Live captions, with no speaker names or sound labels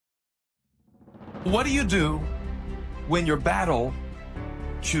What do you do when your battle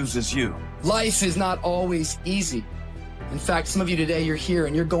chooses you? Life is not always easy. In fact, some of you today, you're here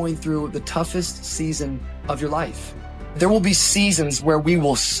and you're going through the toughest season of your life. There will be seasons where we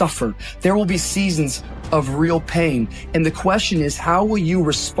will suffer. There will be seasons of real pain. And the question is, how will you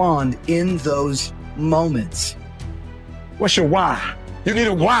respond in those moments? What's your why? You need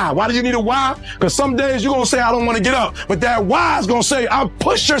a why. Why do you need a why? Because some days you're going to say, I don't want to get up. But that why is going to say, I'll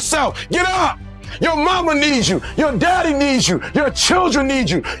push yourself. Get up. Your mama needs you. Your daddy needs you. Your children need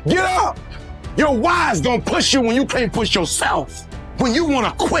you. Get up. Your why is going to push you when you can't push yourself. When you want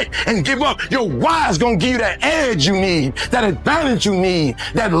to quit and give up, your why is going to give you that edge you need, that advantage you need,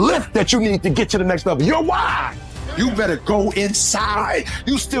 that lift that you need to get to the next level. Your why. You better go inside.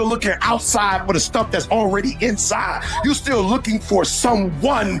 You still looking outside for the stuff that's already inside. You still looking for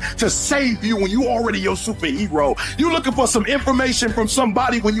someone to save you when you already your superhero. You looking for some information from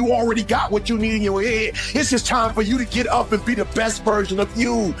somebody when you already got what you need in your head. It's just time for you to get up and be the best version of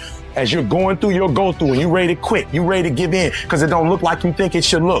you. As you're going through your go-through and you ready to quit, you ready to give in because it don't look like you think it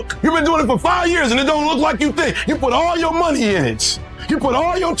should look. You've been doing it for 5 years and it don't look like you think. You put all your money in it. You put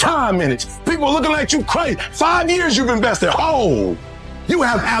all your time in it. People are looking at you crazy. 5 years you've invested. Oh, you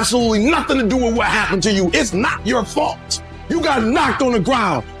have absolutely nothing to do with what happened to you. It's not your fault. You got knocked on the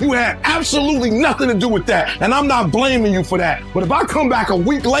ground. You had absolutely nothing to do with that. And I'm not blaming you for that. But if I come back a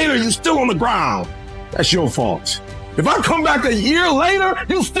week later, you still on the ground. That's your fault. If I come back a year later,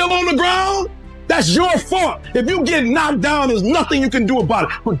 you still on the ground, that's your fault. If you get knocked down, there's nothing you can do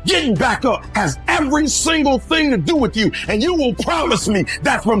about it. But getting back up has every single thing to do with you. And you will promise me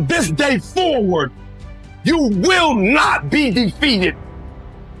that from this day forward, you will not be defeated.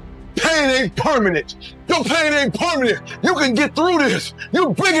 Pain ain't permanent. Your pain ain't permanent. You can get through this.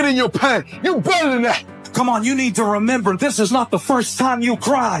 You're bigger than your pain. You're better than that. Come on, you need to remember, this is not the first time you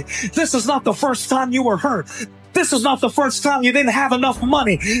cried. This is not the first time you were hurt. This is not the first time you didn't have enough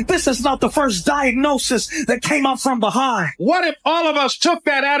money. This is not the first diagnosis that came up from behind. What if all of us took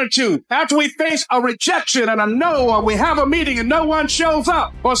that attitude after we face a rejection and a no, or we have a meeting and no one shows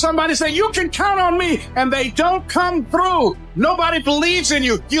up, or somebody say, you can count on me, and they don't come through. Nobody believes in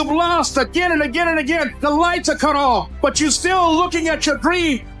you. You've lost again and again and again. The lights are cut off, but you're still looking at your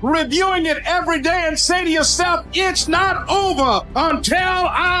dream, reviewing it every day and say to yourself, it's not over until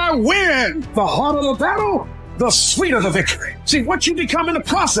I win. The harder the battle, the sweeter the victory. See, what you become in the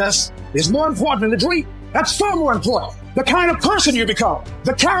process is more important than the dream. That's far more important. The kind of person you become,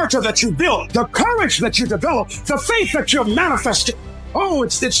 the character that you build, the courage that you develop, the faith that you're manifesting. Oh,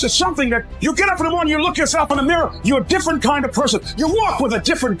 it's just something that you get up in the morning, you look yourself in the mirror, you're a different kind of person. You walk with a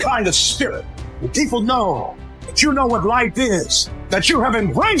different kind of spirit. And people know that you know what life is, that you have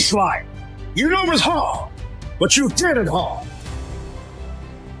embraced life. You know it's hard, but you did it hard.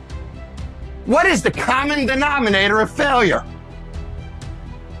 What is the common denominator of failure?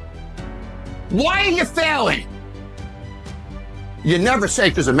 Why are you failing? You never say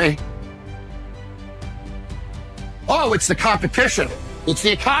because of me. Oh, it's the competition. It's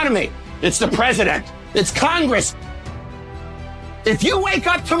the economy. It's the president. It's Congress. If you wake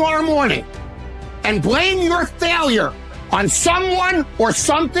up tomorrow morning and blame your failure on someone or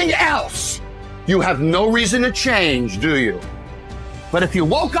something else, you have no reason to change, do you? But if you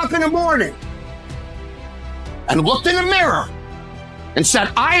woke up in the morning and looked in the mirror and said,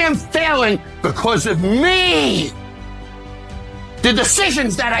 I am failing because of me, the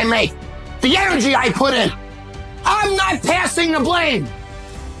decisions that I make, the energy I put in, I'm not passing the blame.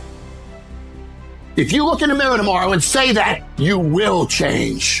 If you look in the mirror tomorrow and say that, you will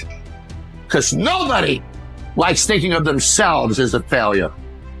change. Because nobody likes thinking of themselves as a failure.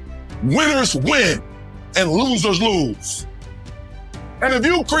 Winners win and losers lose. And if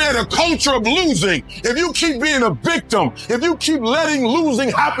you create a culture of losing, if you keep being a victim, if you keep letting losing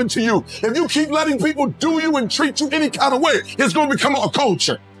happen to you, if you keep letting people do you and treat you any kind of way, it's going to become a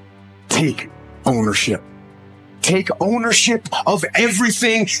culture. Take ownership. Take ownership of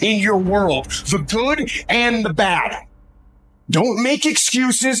everything in your world, the good and the bad. Don't make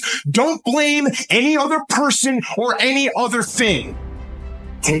excuses. Don't blame any other person or any other thing.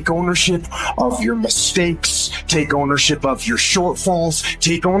 Take ownership of your mistakes. Take ownership of your shortfalls.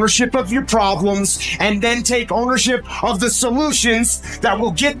 Take ownership of your problems. And then take ownership of the solutions that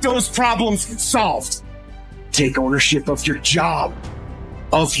will get those problems solved. Take ownership of your job,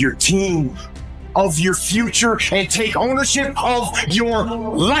 of your team, of your future, and take ownership of your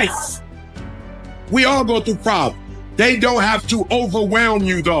life. We all go through problems. They don't have to overwhelm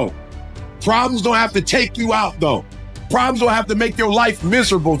you, though. Problems don't have to take you out, though. Problems don't have to make your life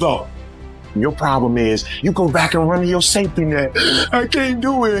miserable, though. Your problem is you go back and run to your safety net. I can't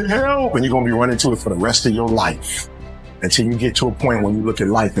do it, help. And you're going to be running to it for the rest of your life until you get to a point when you look at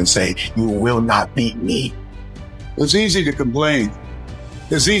life and say, you will not beat me. It's easy to complain.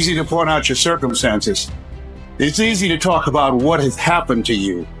 It's easy to point out your circumstances. It's easy to talk about what has happened to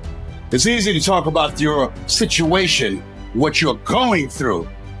you. It's easy to talk about your situation, what you're going through.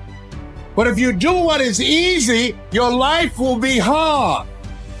 But if you do what is easy, your life will be hard.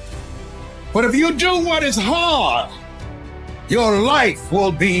 But if you do what is hard, your life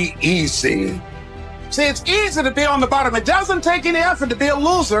will be easy. See, it's easy to be on the bottom. It doesn't take any effort to be a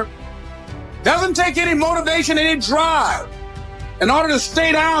loser. Doesn't take any motivation, any drive in order to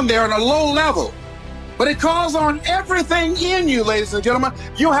stay down there on a low level. But it calls on everything in you, ladies and gentlemen.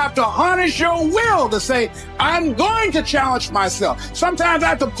 You have to harness your will to say, I'm going to challenge myself. Sometimes I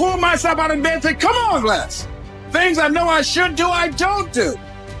have to pull myself out of bed and say, come on, Les. Things I know I should do, I don't do.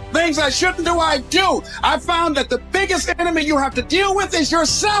 Things I shouldn't do, I do. I found that the biggest enemy you have to deal with is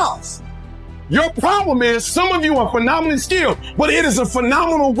yourself. Your problem is some of you are phenomenally skilled, but it is a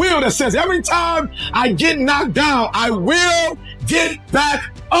phenomenal will that says every time I get knocked down, I will get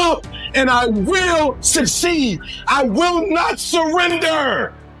back up and I will succeed. I will not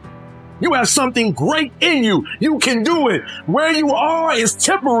surrender. You have something great in you. You can do it. Where you are is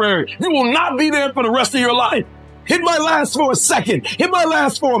temporary. You will not be there for the rest of your life. It might last for a second. It might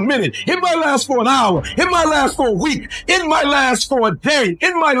last for a minute. It might last for an hour. It might last for a week. It might last for a day.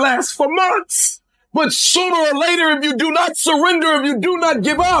 It might last for months. But sooner or later, if you do not surrender, if you do not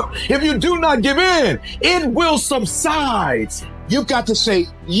give up, if you do not give in, it will subside. You've got to say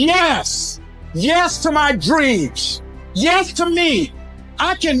yes. Yes to my dreams. Yes to me.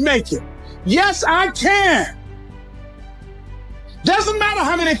 I can make it. Yes, I can. Doesn't matter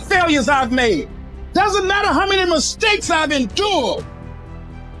how many failures I've made. Doesn't matter how many mistakes I've endured.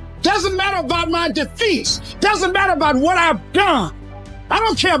 Doesn't matter about my defeats. Doesn't matter about what I've done. I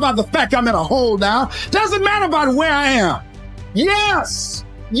don't care about the fact I'm in a hole now. Doesn't matter about where I am. Yes,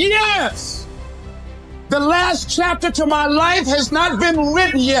 yes. The last chapter to my life has not been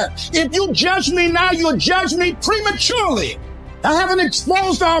written yet. If you judge me now, you'll judge me prematurely. I haven't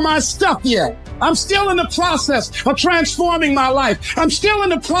exposed all my stuff yet. I'm still in the process of transforming my life. I'm still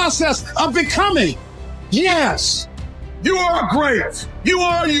in the process of becoming. Yes. You are great. You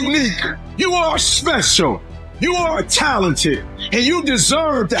are unique. You are special. You are talented. And you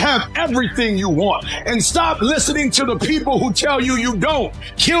deserve to have everything you want. And stop listening to the people who tell you you don't.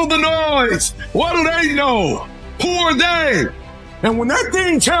 Kill the noise. What do they know? Who are they? And when that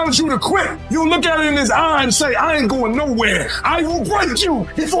thing tells you to quit, you look at it in his eye and say, I ain't going nowhere. I will break you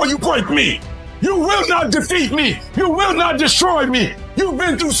before you break me. You will not defeat me. You will not destroy me. You've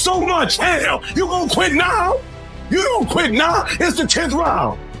been through so much hell. You gonna quit now? You don't quit now. It's the 10th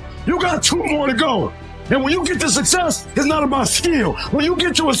round. You got 2 more to go. And when you get to success, it's not about skill. When you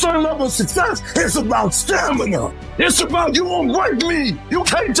get to a certain level of success, it's about stamina. It's about you won't break me. You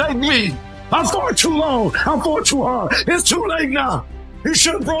can't take me. I fought too long. I fought too hard. It's too late now. You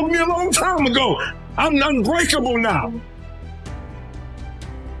should have broke me a long time ago. I'm unbreakable now.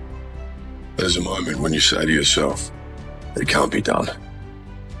 There's a moment when you say to yourself, it can't be done.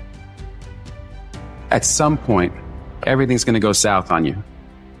 At some point, everything's going to go south on you.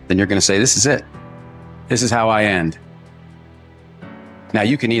 Then you're going to say, this is it. This is how I end. Now,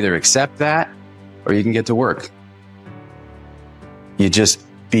 you can either accept that or you can get to work. You just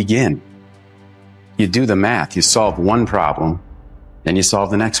begin. You do the math. You solve one problem, then you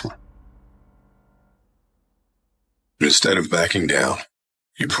solve the next one. Instead of backing down,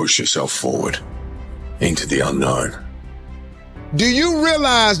 you push yourself forward into the unknown. Do you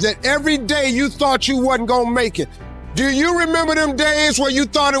realize that every day you thought you wasn't going to make it? Do you remember them days where you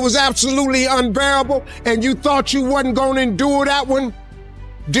thought it was absolutely unbearable and you thought you wasn't going to endure that one?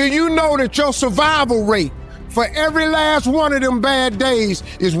 Do you know that your survival rate for every last one of them bad days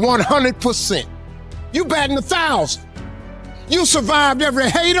is 100%? You batting 1,000. You survived every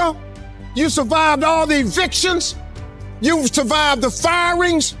hater. You survived all the evictions. You survived the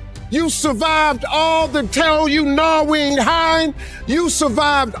firings. You survived all the tell you no, we ain't hiring. You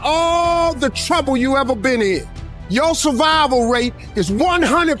survived all the trouble you ever been in. Your survival rate is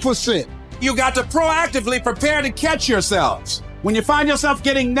 100%. You got to proactively prepare to catch yourselves. When you find yourself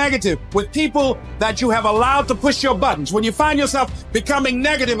getting negative with people that you have allowed to push your buttons, when you find yourself becoming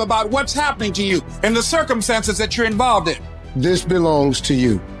negative about what's happening to you and the circumstances that you're involved in. This belongs to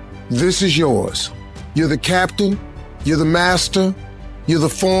you. This is yours. You're the captain. You're the master. You're the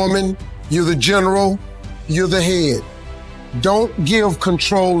foreman. You're the general. You're the head. Don't give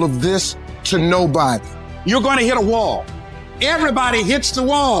control of this to nobody. You're going to hit a wall. Everybody hits the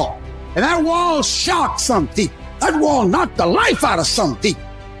wall. And that wall shocked some people. That wall knocked the life out of some people.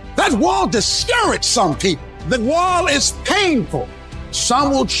 That wall discouraged some people. The wall is painful.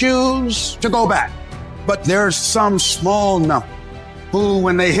 Some will choose to go back. But there's some small number who,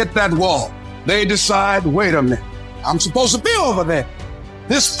 when they hit that wall, they decide, wait a minute, I'm supposed to be over there.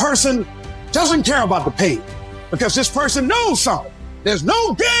 This person doesn't care about the pain because this person knows something. There's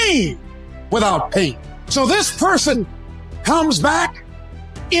no gain without pain. So this person comes back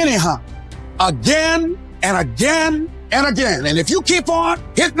anyhow, again and again and again. And if you keep on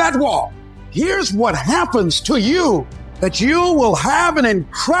hitting that wall, here's what happens to you, that you will have an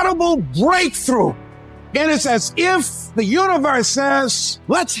incredible breakthrough. And it's as if the universe says,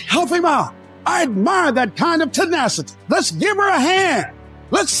 let's help him out. I admire that kind of tenacity. Let's give her a hand.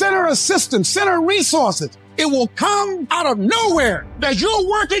 Let's send her assistance, send her resources. It will come out of nowhere as you're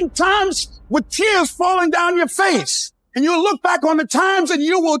working times with tears falling down your face. And you'll look back on the times and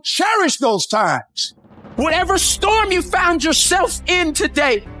you will cherish those times. Whatever storm you found yourself in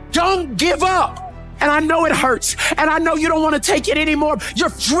today, don't give up. And I know it hurts. And I know you don't want to take it anymore. Your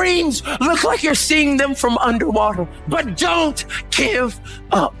dreams look like you're seeing them from underwater. But don't give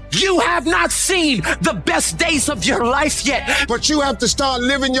up. You have not seen the best days of your life yet. But you have to start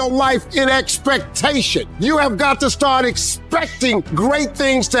living your life in expectation. You have got to start expecting great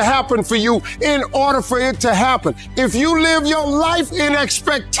things to happen for you in order for it to happen. If you live your life in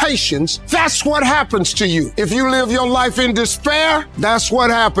expectations, that's what happens to you. If you live your life in despair, that's what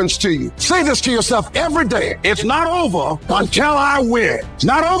happens to you. Say this to yourself every day. It's not over until I win. It's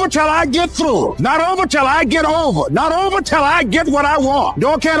not over till I get through. Not over till I get over. Not over till I get what I want.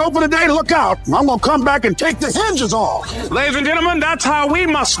 Door can't open today, look out. I'm going to come back and take the hinges off. Ladies and gentlemen, that's how we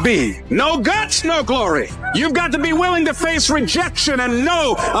must be. No guts, no glory. You've got to be willing to face rejection and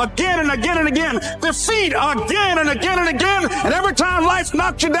no again and again and again. Defeat again and again and again. And every time life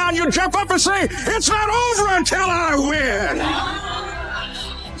knocks you down, you jump up and say, it's not over until I win.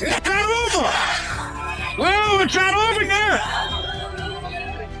 It's not over. Well, it's not over yet.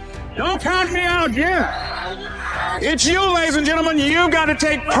 Don't count me out yet. It's you, ladies and gentlemen. You've got to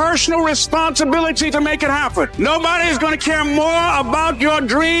take personal responsibility to make it happen. Nobody is going to care more about your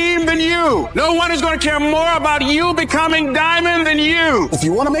dream than you. No one is going to care more about you becoming diamond than you. If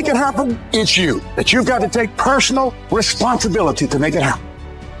you want to make it happen, it's you. That you've got to take personal responsibility to make it happen.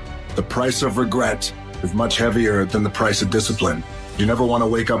 The price of regret is much heavier than the price of discipline. You never want to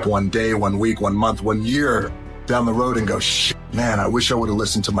wake up one day, 1 week, 1 month, 1 year down the road and go, shit, man, I wish I would have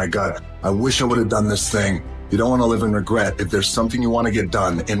listened to my gut. I wish I would have done this thing. You don't want to live in regret. If there's something you want to get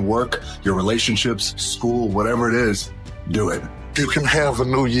done in work, your relationships, school, whatever it is, do it. You can have a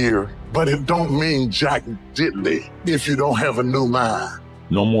new year, but it don't mean jack diddly if you don't have a new mind.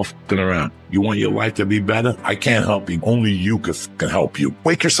 No more f***ing around. You want your life to be better? I can't help you. Only you can help you.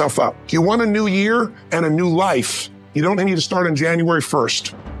 Wake yourself up. You want a new year and a new life. You don't need to start on January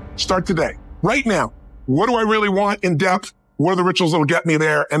 1st. Start today, right now. What do I really want in depth? What are the rituals that will get me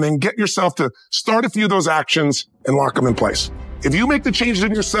there? And then get yourself to start a few of those actions and lock them in place. If you make the changes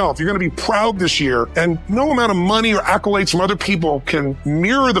in yourself, you're going to be proud this year. And no amount of money or accolades from other people can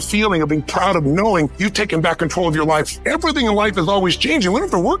mirror the feeling of being proud of knowing you've taken back control of your life. Everything in life is always changing. We don't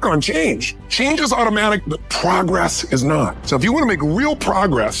have to work on change. Change is automatic, but progress is not. So if you want to make real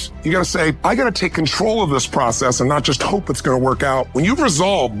progress, you got to say, I got to take control of this process and not just hope it's going to work out. When you've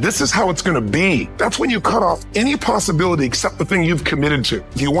resolved, this is how it's going to be. That's when you cut off any possibility except the thing you've committed to.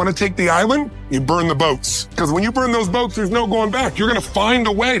 If you want to take the island, you burn the boats. Because when you burn those boats, there's no going back. You're going to find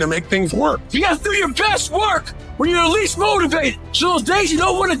a way to make things work. You got to do your best work when you're least motivated. So those days you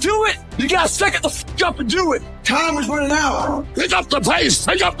don't want to do it, you got to suck it the f*** up and do it. Time is running out. Pick up the pace.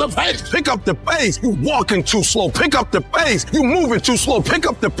 Pick up the pace. Pick up the pace. You walking too slow. Pick up the pace. You moving too slow. Pick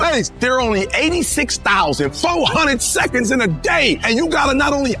up the pace. There are only 86,400 seconds in a day. And you got to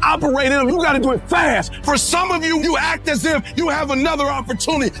not only operate in them, you got to do it fast. For some of you, you act as if you have another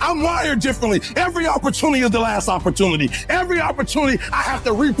opportunity. I'm wired differently. Every opportunity is the last opportunity. Every opportunity, I have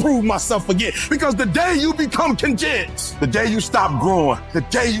to reprove myself again. Because the day you become content, the day you stop growing, the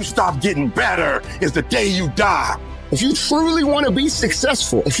day you stop getting better is the day you die. If you truly want to be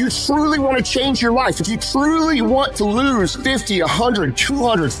successful, if you truly want to change your life, if you truly want to lose 50, 100,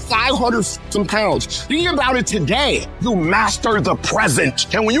 200, 500 pounds, think about it today. You master the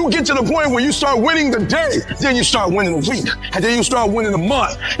present. And when you get to the point where you start winning the day, then you start winning the week. And then you start winning the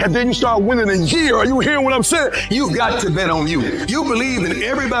month. And then you start winning a year. Are you hearing what I'm saying? You've got to bet on you. You believe in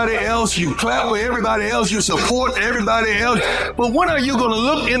everybody else. You clap with everybody else. You support everybody else. But when are you going to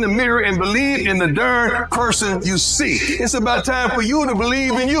look in the mirror and believe in the darn person you see? It's about time for you to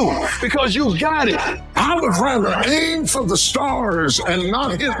believe in you because you got it. I would rather aim for the stars and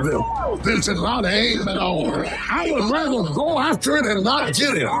not hit them than to not aim at all. I would rather go after it and not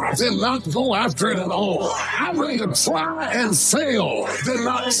get it than not go after it at all. I'd rather try and fail than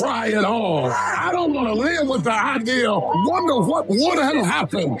not try at all. I don't want to live with the idea, wonder what would have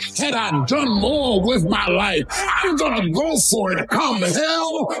happened had I done more with my life. I'm going to go for it. Come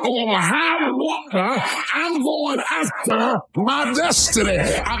hell or high water, I'm going after my destiny.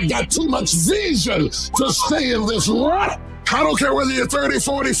 I've got too much vision to stay in this rut. I don't care whether you're 30,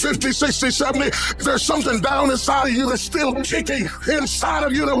 40, 50, 60, 70. There's something down inside of you that's still kicking inside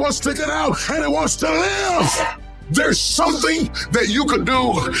of you that wants to get out and it wants to live. There's something that you could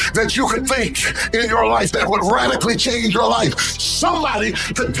do, that you could think in your life that would radically change your life. Somebody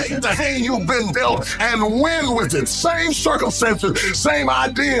could take the hand you've been dealt and win with it. Same circumstances, same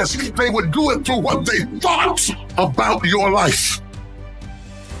ideas. They would do it through what they thought about your life.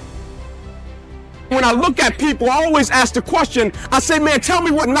 When I look at people, I always ask the question, I say, man, tell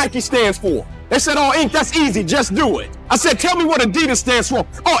me what Nike stands for. They said, oh, Inc., that's easy, just do it. I said, tell me what Adidas stands for.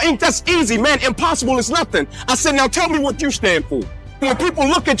 Oh, Inc., that's easy, man, impossible is nothing. I said, now tell me what you stand for. When people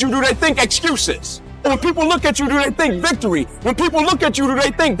look at you, do they think excuses? When people look at you, do they think victory? When people look at you, do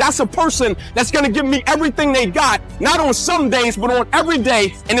they think that's a person that's going to give me everything they got, not on some days, but on every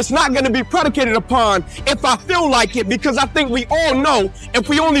day, and it's not going to be predicated upon if I feel like it, because I think we all know if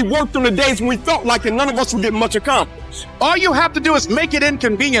we only worked on the days when we felt like it, none of us would get much accomplished. All you have to do is make it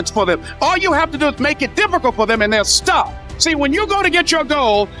inconvenient for them. All you have to do is make it difficult for them, and they'll stop. See, when you go to get your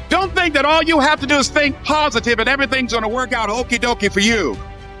goal, don't think that all you have to do is think positive and everything's going to work out okie dokie for you.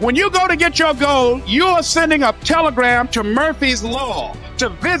 When you go to get your goal, you are sending a telegram to Murphy's Law to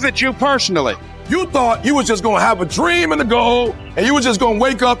visit you personally. You thought you was just going to have a dream and a goal, and you was just going to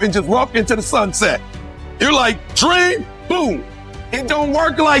wake up and just walk into the sunset. You're like, dream, boom. It don't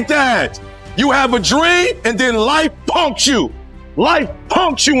work like that. You have a dream, and then life punks you. Life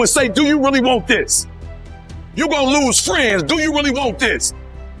punks you and say, do you really want this? You're going to lose friends. Do you really want this?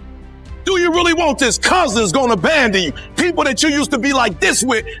 Do you really want this? Cousins gonna abandon you. People that you used to be like this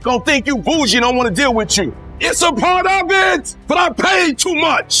with gonna think you bougie and don't want to deal with you. It's a part of it, but I paid too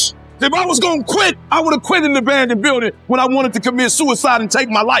much. If I was gonna quit, I would have quit in the abandoned building when I wanted to commit suicide and take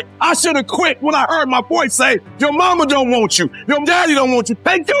my life. I should have quit when I heard my voice say, your mama don't want you, your daddy don't want you,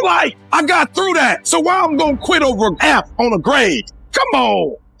 take your life. I got through that. So why I'm gonna quit over an F on a grade? Come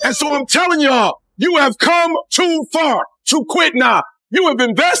on. And so I'm telling y'all, you have come too far to quit now. You have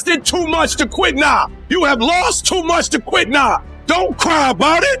invested too much to quit now. You have lost too much to quit now. Don't cry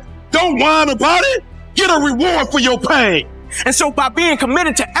about it. Don't whine about it. Get a reward for your pain. And so by being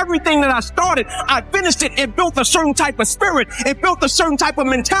committed to everything that I started, I finished it. It built a certain type of spirit. It built a certain type of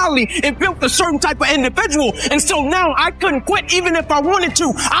mentality. It built a certain type of individual. And so now I couldn't quit even if I wanted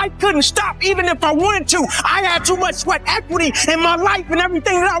to. I couldn't stop even if I wanted to. I had too much sweat equity in my life and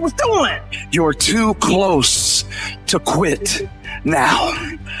everything that I was doing. You're too close to quit. Now,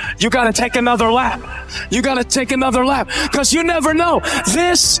 you gotta take another lap. You gotta take another lap, because you never know.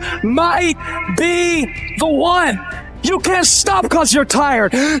 This might be the one. You can't stop because you're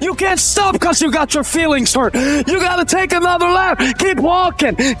tired. You can't stop because you got your feelings hurt. You gotta take another lap. Keep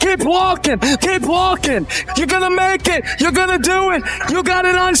walking. Keep walking. Keep walking. You're gonna make it. You're gonna do it. You got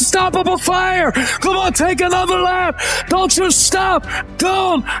an unstoppable fire. Come on, take another lap. Don't you stop.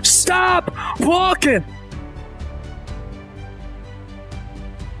 Don't stop walking.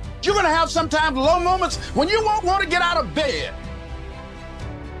 You're going to have sometimes low moments when you won't want to get out of bed.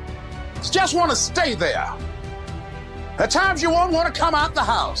 You just want to stay there. At times you won't want to come out the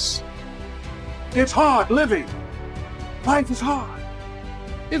house. It's hard living. Life is hard.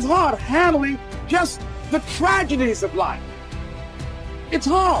 It's hard handling just the tragedies of life. It's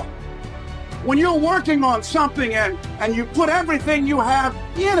hard. When you're working on something and you put everything you have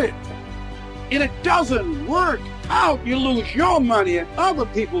in it, and it doesn't work out, you lose your money and other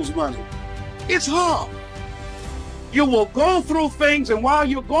people's money. It's hard. You will go through things, and while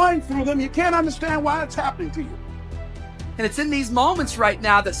you're going through them, you can't understand why it's happening to you. And it's in these moments right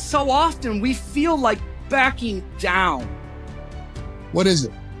now that so often we feel like backing down. What is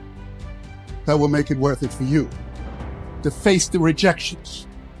it that will make it worth it for you to face the rejections?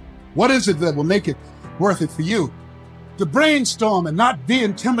 What is it that will make it worth it for you to brainstorm and not be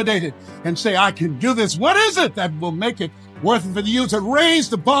intimidated and say, I can do this? What is it that will make it worth it for you to raise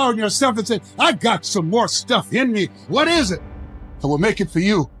the bar on yourself and say, I got some more stuff in me? What is it that will make it for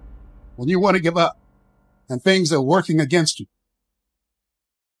you when you want to give up and things are working against you?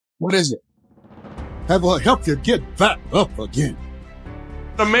 What is it that will help you get back up again?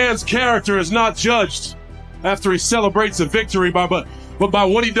 A man's character is not judged after he celebrates a victory but but by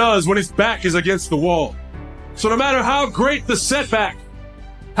what he does when his back is against the wall. So no matter how great the setback,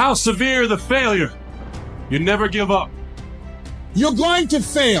 how severe the failure, you never give up. You're going to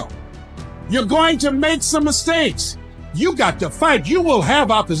fail. You're going to make some mistakes. You got to fight. You will have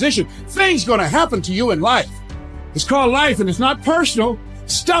opposition. Things going to happen to you in life. It's called life, and it's not personal.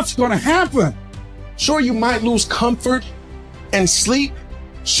 Stuff's going to happen. Sure, you might lose comfort and sleep.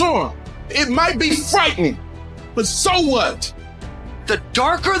 Sure, it might be frightening, but so what? The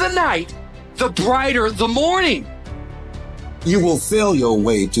darker the night, the brighter the morning. You will fail your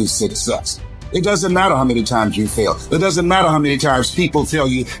way to success. It doesn't matter how many times you fail. It doesn't matter how many times people tell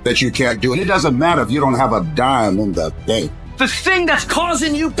you that you can't do it. It doesn't matter if you don't have a dime in the bank. The thing that's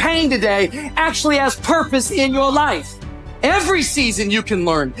causing you pain today actually has purpose in your life. Every season you can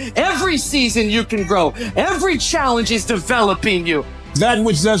learn. Every season you can grow. Every challenge is developing you. That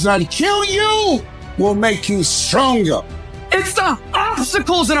which does not kill you will make you stronger. It's the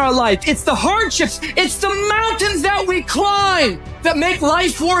obstacles in our life. It's the hardships. It's the mountains that we climb that make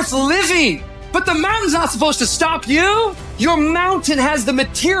life worth living. But the mountain's not supposed to stop you. Your mountain has the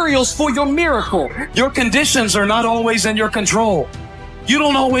materials for your miracle. Your conditions are not always in your control. You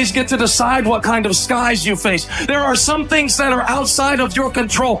don't always get to decide what kind of skies you face. There are some things that are outside of your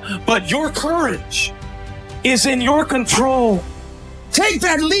control, but your courage is in your control. Take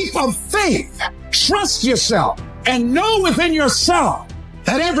that leap of faith. Trust yourself and know within yourself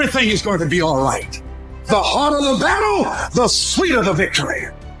that everything is going to be all right. The harder the battle, the sweeter the victory.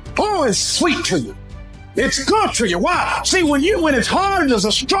 Oh, it's sweet to you. It's good to you. Why? See, when it's hard and there's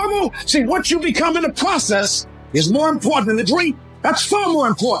a struggle, see, what you become in the process is more important than the dream. That's far more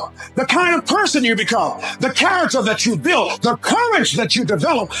important. The kind of person you become, the character that you build, the courage that you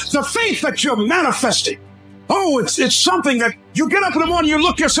develop, the faith that you're manifesting. Oh, it's something that you get up in the morning, you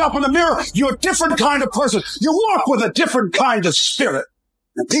look yourself in the mirror, you're a different kind of person. You walk with a different kind of spirit.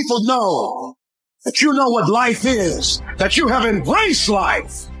 And people know that you know what life is, that you have embraced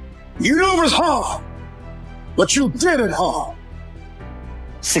life. You know it was hard, but you did it hard.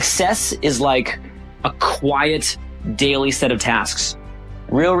 Success is like a quiet daily set of tasks.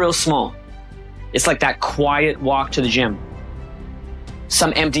 Real small. It's like that quiet walk to the gym.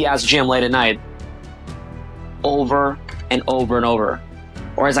 Some empty-ass gym late at night. Over and over and over.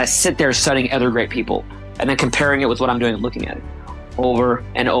 Or as I sit there studying other great people and then comparing it with what I'm doing and looking at it. Over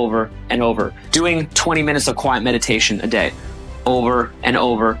and over and over. Doing 20 minutes of quiet meditation a day. Over and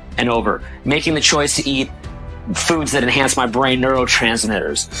over and over. Making the choice to eat foods that enhance my brain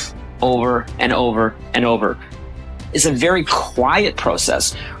neurotransmitters. Over and over and over. It's a very quiet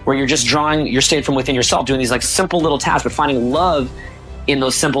process where you're just drawing your state from within yourself, doing these like simple little tasks, but finding love in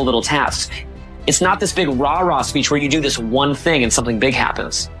those simple little tasks. It's not this big rah-rah speech where you do this one thing and something big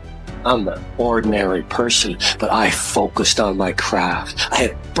happens. I'm an ordinary person, but I focused on my craft. I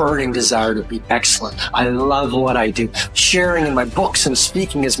had burning desire to be excellent. I love what I do. Sharing in my books and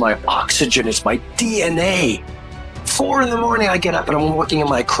speaking is my oxygen, it's my DNA. 4 a.m, I get up and I'm working in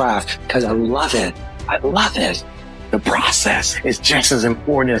my craft because I love it. I love it. The process is just as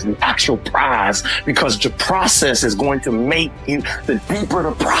important as the actual prize because the process is going to make you, the deeper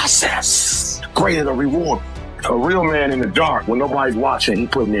the process, greater the reward. A real man in the dark, when nobody's watching, he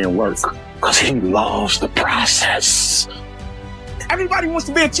putting in work because he loves the process. Everybody wants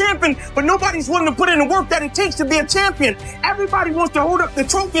to be a champion, but nobody's willing to put in the work that it takes to be a champion. Everybody wants to hold up the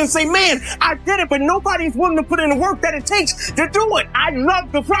trophy and say, man, I did it, but nobody's willing to put in the work that it takes to do it. I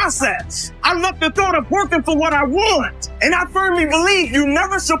love the process. I love the thought of working for what I want. And I firmly believe you're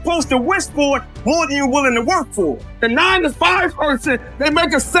never supposed to wish for it more than you're willing to work for. The 9 to 5 person, they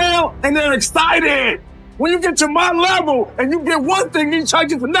make a sale and they're excited. When you get to my level and you get one thing, then you try to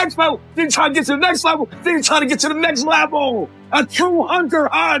get to the next level, then you try to get to the next level, then you try to get to the next level. A true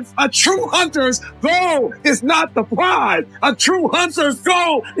hunter's goal is not the prize. A true hunter's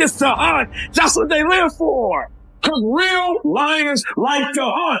goal is to hunt. That's what they live for. Because real lions like to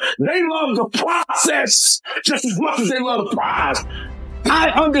hunt. They love the process just as much as they love the prize. I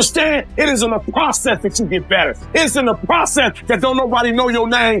understand it is in the process that you get better. It's in the process that don't nobody know your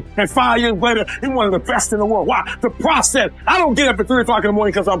name and 5 years later, you're one of the best in the world. Why? The process. I don't get up at 3 o'clock in the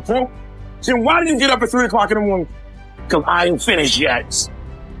morning because I'm broke. See, why do you get up at 3 o'clock in the morning? Because I ain't finished yet.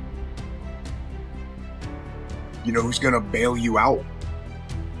 You know who's going to bail you out?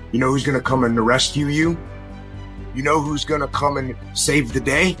 You know who's going to come and rescue you? You know who's going to come and save the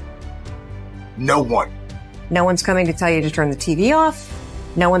day? No one. No one's coming to tell you to turn the TV off.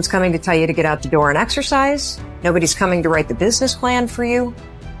 No one's coming to tell you to get out the door and exercise. Nobody's coming to write the business plan for you.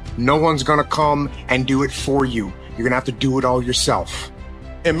 No one's going to come and do it for you. You're going to have to do it all yourself.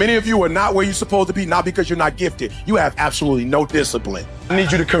 And many of you are not where you're supposed to be, not because you're not gifted. You have absolutely no discipline. I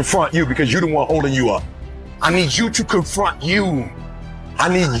need you to confront you because you're the one holding you up. I need you to confront you. I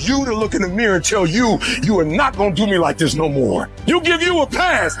need you to look in the mirror and tell you, you are not going to do me like this no more. You give you a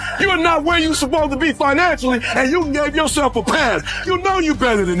pass. You are not where you're supposed to be financially, and you gave yourself a pass. You know you're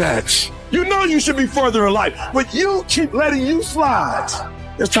better than that. You know you should be further in life, but you keep letting you slide.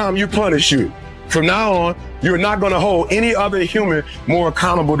 It's time you punish you. From now on, you're not going to hold any other human more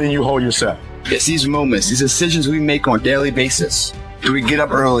accountable than you hold yourself. It's these moments, these decisions we make on a daily basis. Do we get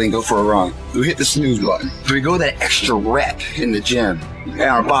up early and go for a run? Do we hit the snooze button? Do we go that extra rep in the gym and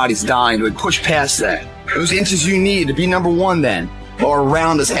our body's dying? Do we push past that? Those inches you need to be number one then are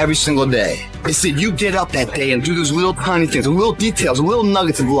around us every single day. It's that you get up that day and do those little tiny things, the little details, the little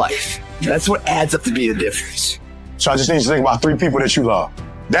nuggets of life. That's what adds up to be the difference. So I just need you to think about 3 people that you love.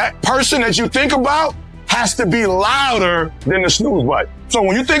 That person that you think about has to be louder than the snooze button. So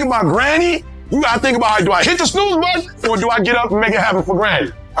when you think about Granny, you gotta think about, do I hit the snooze button or do I get up and make it happen for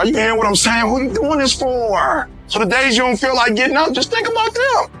Granny? Are you hearing what I'm saying? Who are you doing this for? So the days you don't feel like getting up, just think about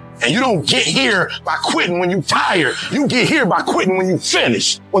them. And you don't get here by quitting when you're tired. You get here by quitting when you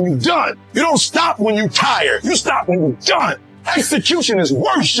finish, when you're done. You don't stop when you're tired. You stop when you're done. Execution is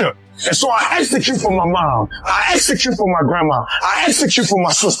worship. And so I execute for my mom. I execute for my grandma. I execute for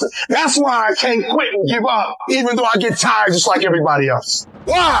my sister. That's why I can't quit and give up, even though I get tired just like everybody else.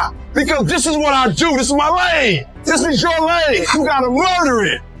 Why? Because this is what I do. This is my lane. This is your lane. You gotta murder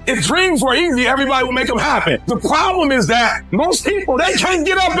it. If dreams were easy, everybody would make them happen. The problem is that most people, they can't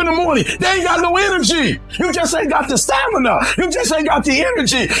get up in the morning. They ain't got no energy. You just ain't got the stamina. You just ain't got the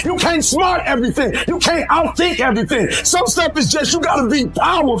energy. You can't smart everything. You can't outthink everything. Some stuff is just, you gotta be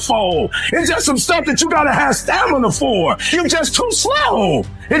powerful. It's just some stuff that you gotta have stamina for. You're just too slow.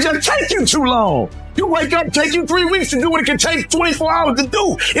 It just take you too long. You wake up, take you 3 weeks to do what it can take 24 hours to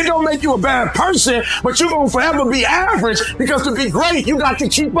do. It don't make you a bad person, but you're going to forever be average because to be great, you got to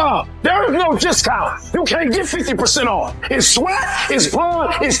keep up. There is no discount. You can't get 50% off. It's sweat, it's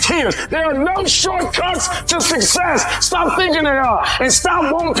blood, it's tears. There are no shortcuts to success. Stop thinking they are and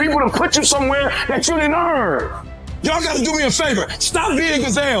stop wanting people to put you somewhere that you didn't earn. Y'all got to do me a favor. Stop being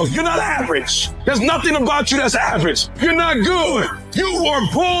gazelles. You're not average. There's nothing about you that's average. You're not good. You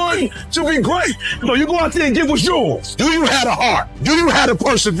were born to be great. So you go out there and get what's yours. Do you have a heart? Do you have a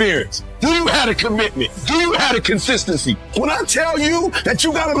perseverance? Do you have a commitment? Do you have a consistency? When I tell you that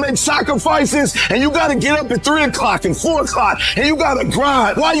you got to make sacrifices and you got to get up at 3 o'clock and 4 o'clock and you got to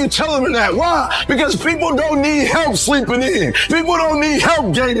grind, why are you telling me that? Why? Because people don't need help sleeping in. People don't need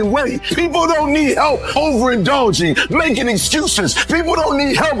help gaining weight. People don't need help overindulging, making excuses. People don't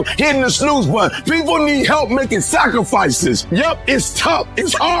need help hitting the snooze button. People need help making sacrifices. Yep, it's tough.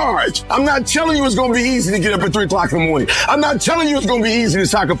 It's hard. I'm not telling you it's going to be easy to get up at 3 o'clock in the morning. I'm not telling you it's going to be easy to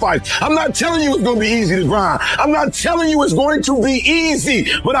sacrifice. I'm not telling you it's going to be easy to grind. I'm not telling you it's going to be easy,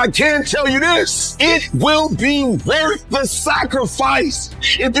 but I can tell you this. It will be worth the sacrifice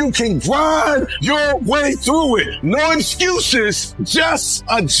if you can grind your way through it. No excuses, just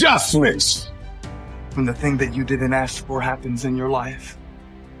adjustments. When the thing that you didn't ask for happens in your life,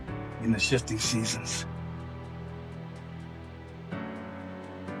 in the shifting seasons.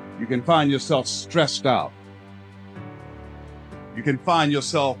 You can find yourself stressed out. You can find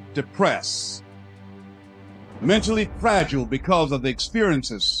yourself depressed, mentally fragile because of the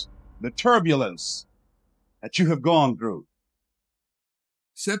experiences, the turbulence that you have gone through.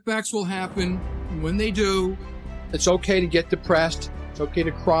 Setbacks will happen. When they do, it's okay to get depressed. It's okay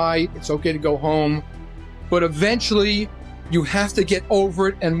to cry. It's okay to go home. But eventually, you have to get over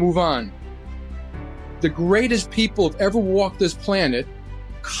it and move on. The greatest people who've ever walked this planet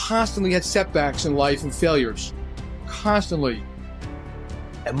constantly had setbacks in life and failures. Constantly.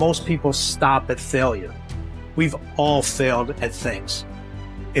 And most people stop at failure. We've all failed at things.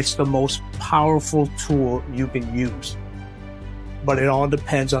 It's the most powerful tool you can use. But it all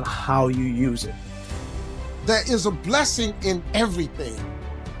depends on how you use it. There is a blessing in everything.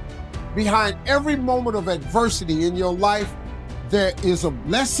 Behind every moment of adversity in your life, there is a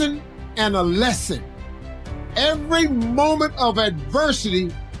blessing and a lesson. Every moment of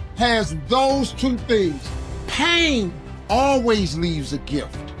adversity has those two things. Pain always leaves a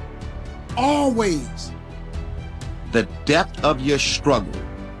gift. Always. The depth of your struggle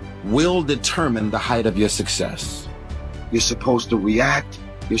will determine the height of your success. You're supposed to react.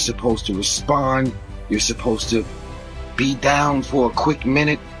 You're supposed to respond. You're supposed to be down for a quick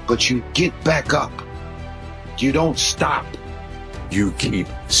minute, but you get back up. You don't stop. You keep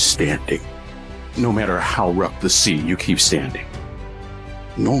standing. No matter how rough the sea, you keep standing.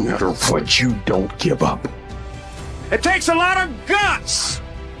 No matter what, you don't give up. It takes a lot of guts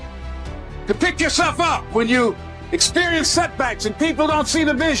to pick yourself up when you experience setbacks and people don't see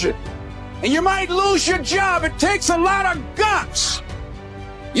the vision. And you might lose your job. It takes a lot of guts.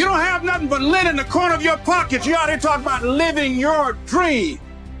 You don't have nothing but lint in the corner of your pocket. You're out here talking about living your dream.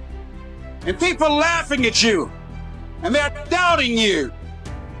 And people laughing at you. And they're doubting you.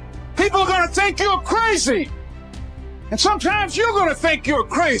 People are going to think you're crazy. And sometimes you're going to think you're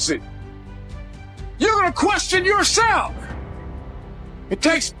crazy. You're going to question yourself. It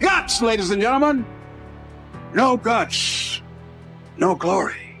takes guts, ladies and gentlemen. No guts, no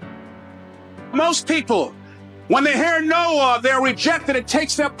glory. Most people, when they hear no or they're rejected, it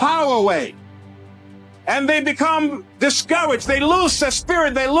takes their power away. And they become discouraged. They lose their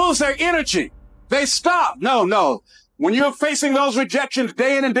spirit. They lose their energy. They stop. No. When you're facing those rejections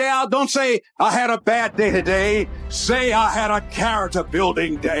day in and day out, don't say, I had a bad day today. Say, I had a character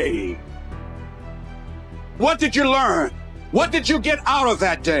building day. What did you learn? What did you get out of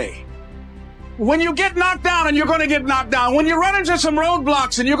that day? When you get knocked down, and you're going to get knocked down, when you run into some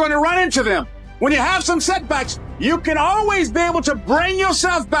roadblocks and you're going to run into them, when you have some setbacks, you can always be able to bring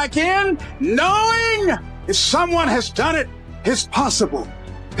yourself back in, knowing if someone has done it, it's possible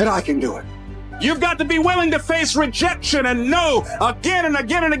that I can do it. You've got to be willing to face rejection and no again and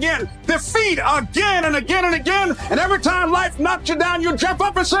again and again. Defeat again and again and again. And every time life knocks you down, you jump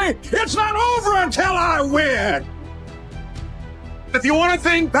up and say, it's not over until I win. If you want a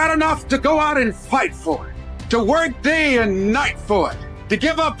thing bad enough to go out and fight for it, to work day and night for it, to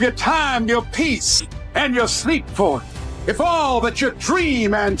give up your time, your peace, and your sleep for it, if all that your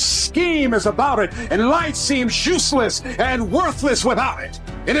dream and scheme is about it, and life seems useless and worthless without it,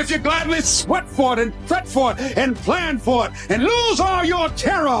 and if you gladly sweat for it and fret for it and plan for it and lose all your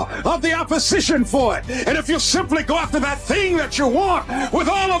terror of the opposition for it, and if you simply go after that thing that you want with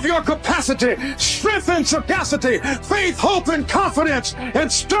all of your capacity, strength and sagacity, faith, hope and confidence,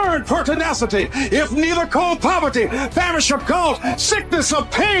 and stern pertinacity, if neither cold poverty, famish or cold, sickness or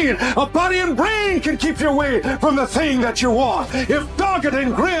pain, a body and brain can keep you away from the thing that you want, if dogged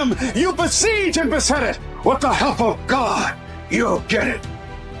and grim you besiege and beset it, with the help of God, you'll get it.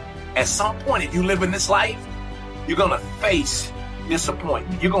 At some point, if you live in this life, you're going to face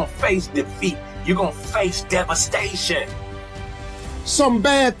disappointment. You're going to face defeat. You're going to face devastation. Some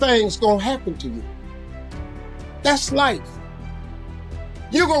bad things going to happen to you. That's life.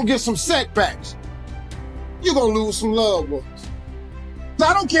 You're going to get some setbacks. You're going to lose some loved ones.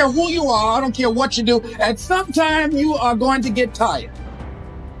 I don't care who you are. I don't care what you do. At some time, you are going to get tired.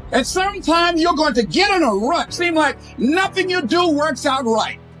 At some time, you're going to get in a rut. Seem like nothing you do works out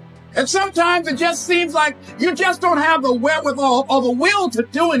right. And sometimes it just seems like you just don't have the wherewithal or the will to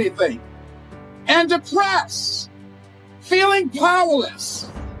do anything. And depressed, feeling powerless,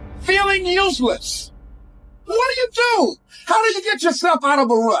 feeling useless. What do? How do you get yourself out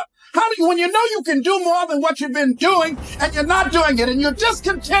of a rut? When you know you can do more than what you've been doing and you're not doing it and you're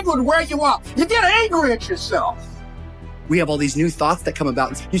discontent with where you are, you get angry at yourself. We have all these new thoughts that come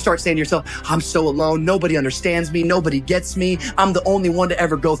about. You start saying to yourself, I'm so alone. Nobody understands me. Nobody gets me. I'm the only one to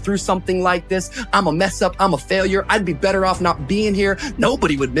ever go through something like this. I'm a mess up. I'm a failure. I'd be better off not being here.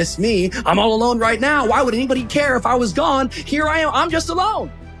 Nobody would miss me. I'm all alone right now. Why would anybody care if I was gone? Here I am. I'm just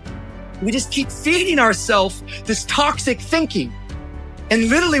alone. We just keep feeding ourselves this toxic thinking. And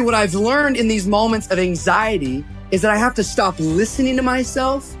literally what I've learned in these moments of anxiety is that I have to stop listening to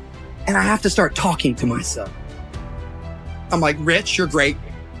myself and I have to start talking to myself. I'm like, Rich, you're great.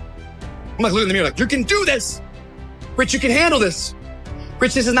 I'm like, looking in the mirror like, you can do this. Rich, you can handle this.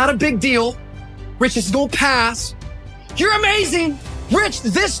 Rich, this is not a big deal. Rich, this is gonna pass. You're amazing. Rich,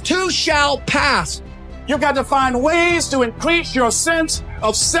 this too shall pass. You've got to find ways to increase your sense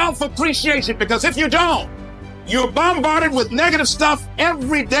of self-appreciation, because if you don't, you're bombarded with negative stuff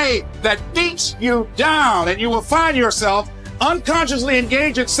every day that beats you down, and you will find yourself unconsciously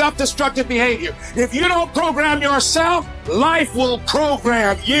engaged in self-destructive behavior. If you don't program yourself, life will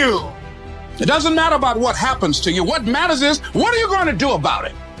program you. It doesn't matter about what happens to you. What matters is, what are you going to do about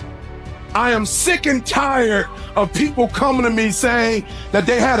it? I am sick and tired of people coming to me saying that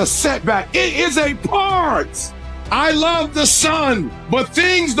they had a setback. It is a part. I love the sun, but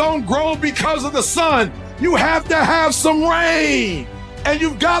things don't grow because of the sun. You have to have some rain. And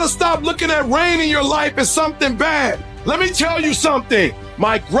you've got to stop looking at rain in your life as something bad. Let me tell you something.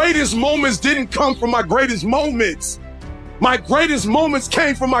 My greatest moments didn't come from my greatest moments. My greatest moments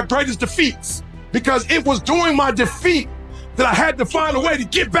came from my greatest defeats, because it was during my defeat that I had to find a way to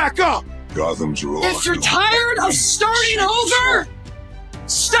get back up. If you're tired of starting over,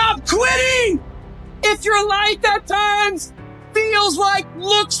 stop quitting. If your life at times feels like,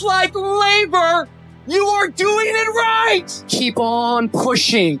 looks like labor, You are doing it right. Keep on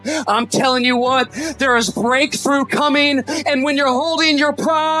pushing. I'm telling you what, there is breakthrough coming. And when you're holding your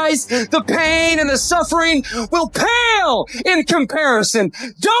prize, the pain and the suffering will pale in comparison.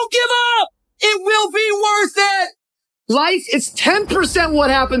 Don't give up. It will be worth it. Life is 10% what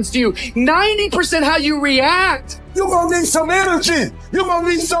happens to you, 90% how you react. You're going to need some energy. You're going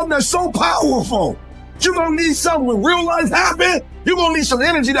to need something that's so powerful. You're going to need something when real life happens. You're going to need some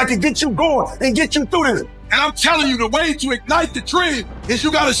energy that can get you going and get you through this. And I'm telling you, the way to ignite the dream is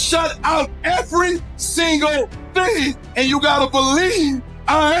you got to shut out every single thing. And you got to believe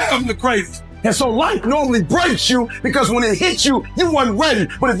I am the greatest. And so life normally breaks you because when it hits you, you weren't ready.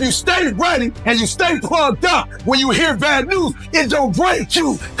 But if you stay ready and you stay plugged up, when you hear bad news, it don't break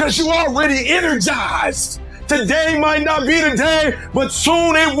you because you already energized. Today might not be the day, but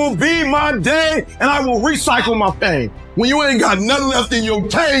soon it will be my day, and I will recycle my pain. When you ain't got nothing left in your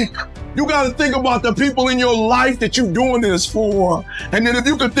tank, you got to think about the people in your life that you're doing this for. And then if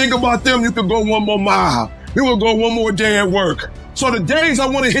you could think about them, you could go one more mile. You will go one more day at work. So the days I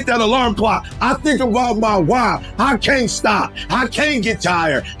want to hit that alarm clock, I think about my why. I can't stop. I can't get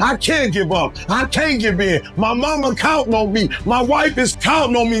tired. I can't give up. I can't give in. My mama counting on me. My wife is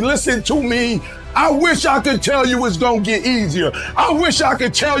counting on me. Listen to me. I wish I could tell you it's going to get easier. I wish I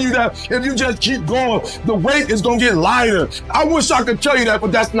could tell you that if you just keep going, the weight is going to get lighter. I wish I could tell you that,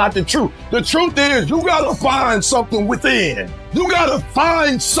 but that's not the truth. The truth is you got to find something within. You got to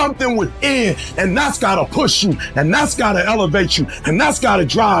find something within, and that's got to push you, and that's got to elevate you, and that's got to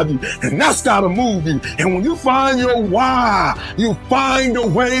drive you, and that's got to move you. And when you find your why, you find a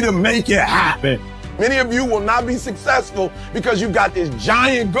way to make it happen. Many of you will not be successful because you got this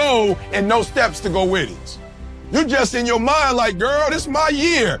giant goal and no steps to go with it. You're just in your mind like, girl, this is my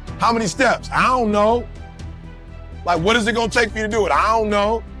year. How many steps? I don't know. Like, what is it going to take for you to do it? I don't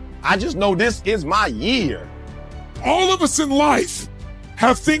know. I just know this is my year. All of us in life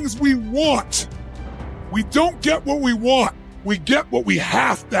have things we want. We don't get what we want. We get what we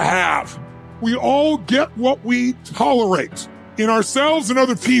have to have. We all get what we tolerate in ourselves and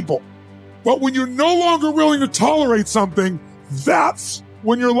other people. But when you're no longer willing to tolerate something, that's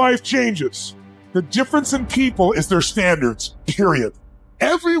when your life changes. The difference in people is their standards, period.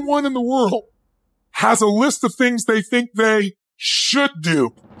 Everyone in the world has a list of things they think they should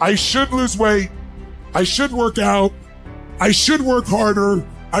do. I should lose weight. I should work out. I should work harder.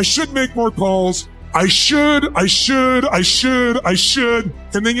 I should make more calls. I should. And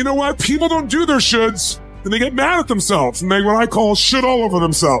then you know what? People don't do their shoulds. And they get mad at themselves, and they what I call shit all over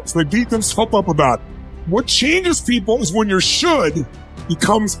themselves. They beat themselves up about it. What changes people is when your should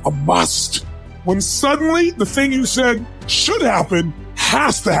becomes a must. When suddenly the thing you said should happen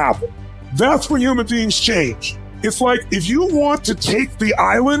has to happen. That's when human beings change. It's like if you want to take the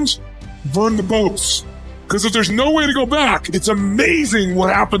island, burn the boats. Because if there's no way to go back, it's amazing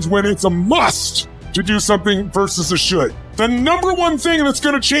what happens when it's a must to do something versus a should. The number one thing that's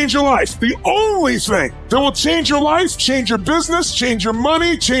going to change your life, the only thing that will change your life, change your business, change your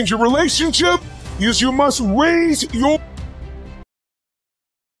money, change your relationship, is you must raise your...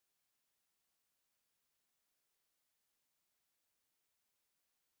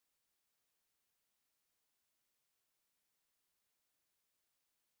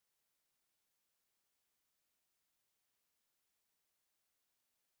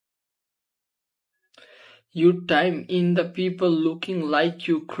 You time in the people looking like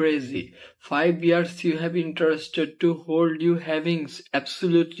you crazy. 5 years you have interested to hold you having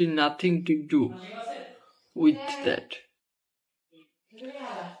absolutely nothing to do with that.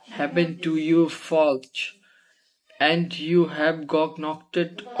 Happened to you fault. And you have got knocked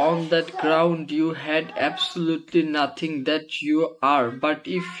on that ground. You had absolutely nothing that you are. But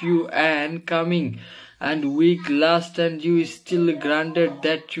if you are coming and weak last and you still granted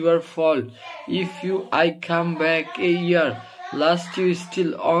that your fault. If you I come back a year last you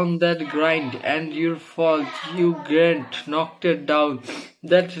still on that grind and your fault you grant knocked it down.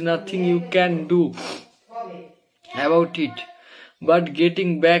 That nothing you can do about it. But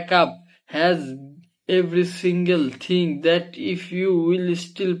getting back up has every single thing that if you will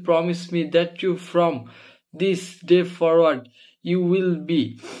still promise me that you from this day forward you will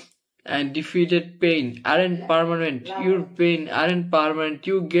be and defeated pain aren't permanent. Your pain aren't permanent.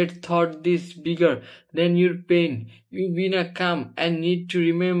 You get thought this bigger than your pain. You been come and need to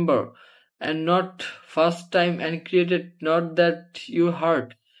remember and not first time and created not that you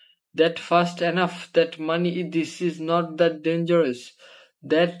hurt. That fast enough that money this is not that dangerous.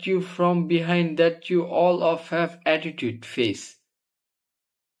 That you from behind that you all of have attitude face.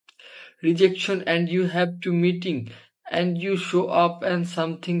 Rejection and you have to meeting and you show up and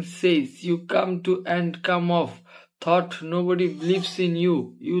something says you come to and come off. Thought nobody believes in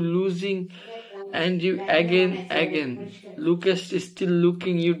you. You losing and you again. Lucas is still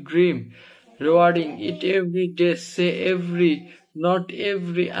looking, you dream. Rewarding it every day, say every, not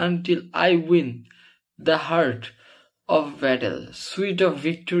every, until I win. The heart of battle, sweet of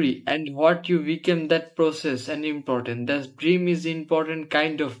victory, and what you became, that process and important. That dream is important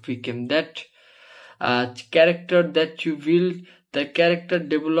kind of became. That character that you build, the character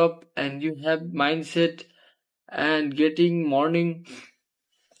develop, and you have mindset and getting morning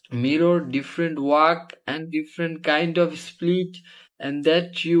mirror, different walk and different kind of split, and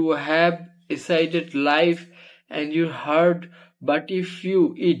that you have decided life and you hard, but if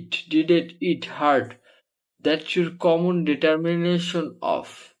you didn't eat hard, that's your common determination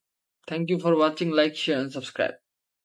of. Thank you for watching. Like, share and subscribe.